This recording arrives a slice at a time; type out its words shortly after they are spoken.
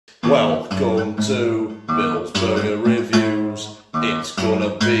Welcome to Bill's Burger Reviews. It's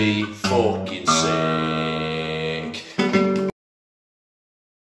gonna be fucking sick.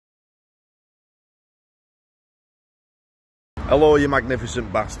 Hello, you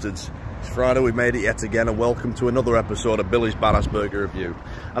magnificent bastards. It's Friday, we've made it yet again, and welcome to another episode of Billy's Badass Burger Review.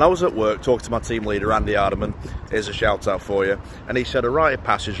 And I was at work talking to my team leader, Andy Hardiman. Here's a shout out for you. And he said a rite of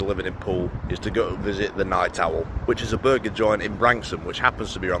passage living in Poole is to go visit the Night Owl, which is a burger joint in Branksome, which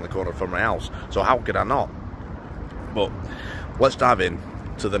happens to be around the corner from my house. So how could I not? But let's dive in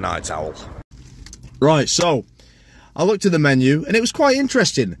to the Night Owl. Right, so I looked at the menu and it was quite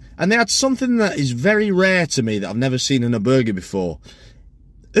interesting. And they had something that is very rare to me that I've never seen in a burger before.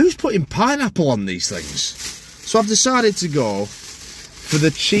 Who's putting pineapple on these things? So I've decided to go for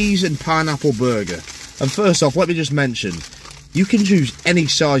the cheese and pineapple burger. And first off, let me just mention, you can choose any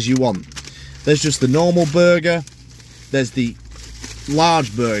size you want. There's just the normal burger, there's the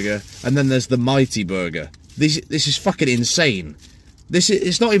large burger, and then there's the mighty burger. This is fucking insane.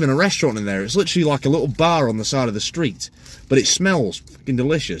 It's not even a restaurant in there, it's literally like a little bar on the side of the street. But it smells fucking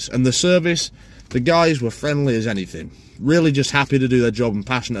delicious. And the service, the guys were friendly as anything. Really just happy to do their job and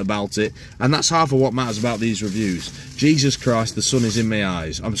passionate about it. And that's half of what matters about these reviews. Jesus Christ, the sun is in my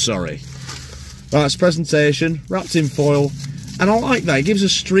eyes. I'm sorry. Right, it's presentation, wrapped in foil. And I like that. It gives a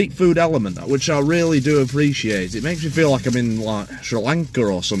street food element, which I really do appreciate. It makes me feel like I'm in like Sri Lanka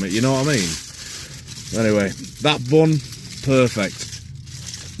or something, you know what I mean? Anyway, that bun, perfect.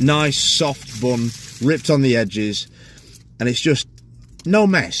 Nice, soft bun, ripped on the edges. And it's just no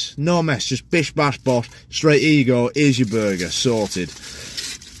mess, just bish bash bosh, straight, here you go, here's your burger, sorted.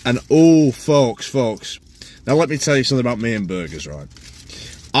 And oh, folks, now let me tell you something about me and burgers, right?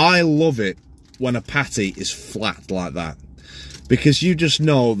 I love it when a patty is flat like that, because you just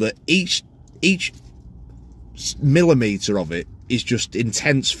know that each millimetre of it is just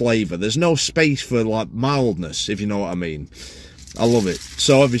intense flavour. There's no space for like mildness, if you know what I mean. I love it.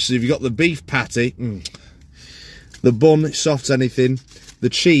 So obviously, if you've got the beef patty, the bun, it's soft as anything, the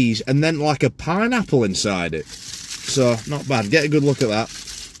cheese, and then like a pineapple inside it. So, not bad. Get a good look at that.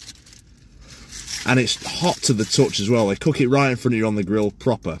 And it's hot to the touch as well. They cook it right in front of you on the grill,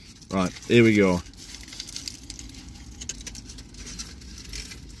 proper. Right, here we go.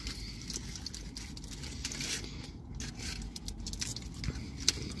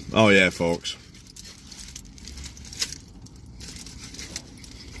 Oh yeah, folks.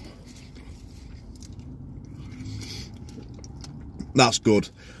 That's good.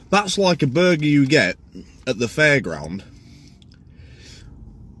 That's like a burger you get at the fairground,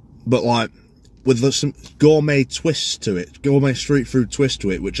 but like with some gourmet twists to it, gourmet street food twist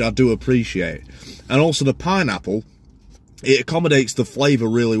to it, which I do appreciate. And also the pineapple, it accommodates the flavour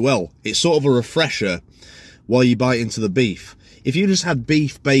really well. It's sort of a refresher while you bite into the beef. If you just had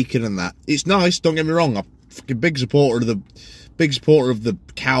beef, bacon and that, it's nice, don't get me wrong. I'm a fucking big supporter of the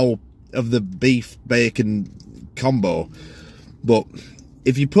cow, of the beef bacon combo. But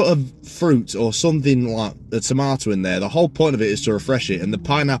if you put a fruit or something like a tomato in there, the whole point of it is to refresh it, and the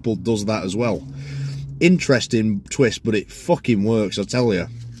pineapple does that as well. Interesting twist, but it fucking works, I tell you.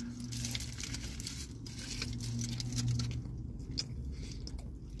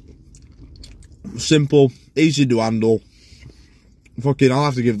 Simple, easy to handle. Fucking, I'll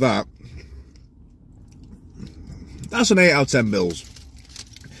have to give that. That's an 8 out of 10 bills.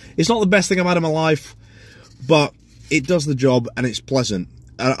 It's not the best thing I've had in my life, but it does the job and it's pleasant.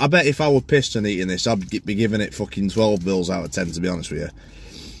 I bet if I were pissed and eating this, I'd be giving it fucking 12 bills out of 10, to be honest with you.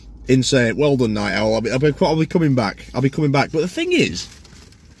 Insane. Well done, Night Owl. I'll be coming back. I'll be coming back. But the thing is,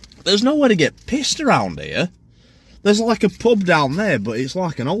 there's nowhere to get pissed around here. There's like a pub down there, but it's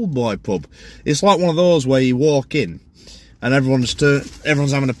like an old boy pub. It's like one of those where you walk in and everyone's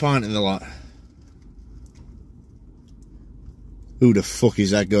having a pint and they're like, who the fuck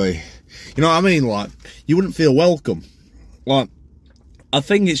is that guy? You know what I mean? Like, you wouldn't feel welcome. Like, I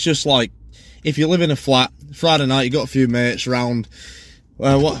think it's just like, if you live in a flat, Friday night, you got a few mates around.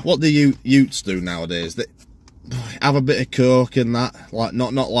 What do youths do nowadays? They have a bit of coke and that, like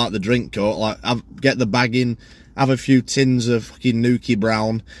not like the drink coke. Like, get the bag in, have a few tins of fucking Nuki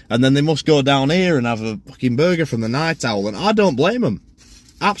Brown, and then they must go down here and have a fucking burger from the Night Owl. And I don't blame them.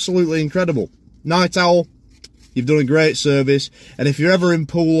 Absolutely incredible. Night Owl, you've done a great service, and if you're ever in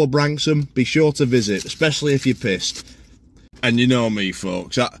Poole or Branksome, be sure to visit, especially if you're pissed. And you know me,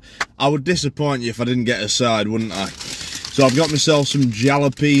 folks, I would disappoint you if I didn't get a side, wouldn't I? So I've got myself some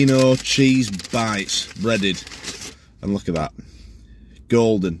jalapeno cheese bites, breaded. And look at that.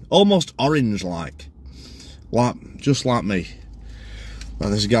 Golden. Almost orange-like. Just like me. Well,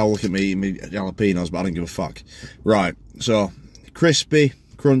 there's a guy looking at me eating me jalapenos, but I don't give a fuck. Right, so, crispy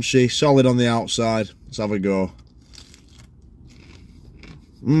crunchy, solid on the outside. Let's have a go.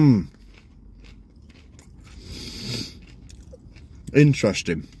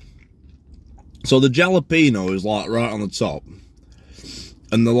 Interesting. So the jalapeno is like right on the top,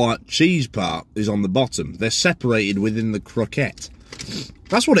 and the like cheese part is on the bottom. They're separated within the croquette.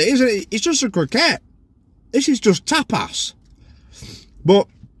 That's what it is, isn't it? It's just a croquette. This is just tapas. But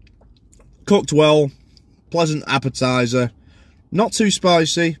cooked well, pleasant appetizer, not too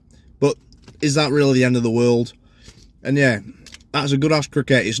spicy, but is that really the end of the world? And yeah, that's a good ass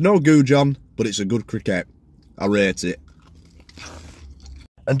croquette. It's no goujon, but it's a good croquette. I rate it.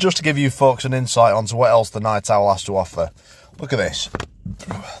 And just to give you folks an insight onto what else the Night Owl has to offer, look at this.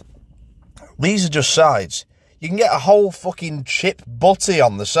 These are just sides. You can get a whole fucking chip butty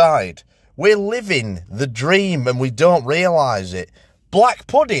on the side. We're living the dream and we don't realise it. Black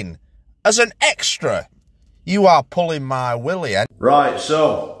pudding as an extra. You are pulling my willy, eh? Right,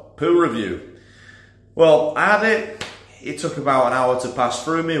 so, poo review. Well, I had it. It took about an hour to pass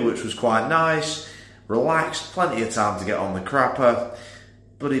through me, which was quite nice. Relaxed, plenty of time to get on the crapper.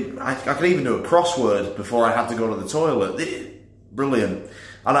 But I could even do a crossword before I had to go to the toilet. Brilliant.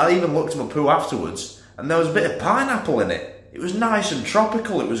 And I even looked at my poo afterwards, and there was a bit of pineapple in it. It was nice and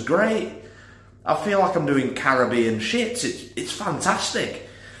tropical. It was great. I feel like I'm doing Caribbean shits. It's fantastic.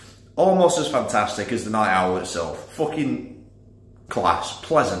 Almost as fantastic as the Night Owl itself. Fucking class.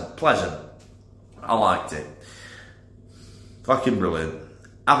 Pleasant. I liked it. Fucking brilliant.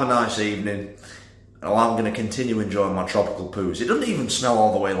 Have a nice evening. Well, I'm going to continue enjoying my tropical poos. It doesn't even smell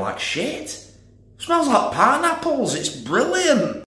all the way like shit. It smells like pineapples. It's brilliant.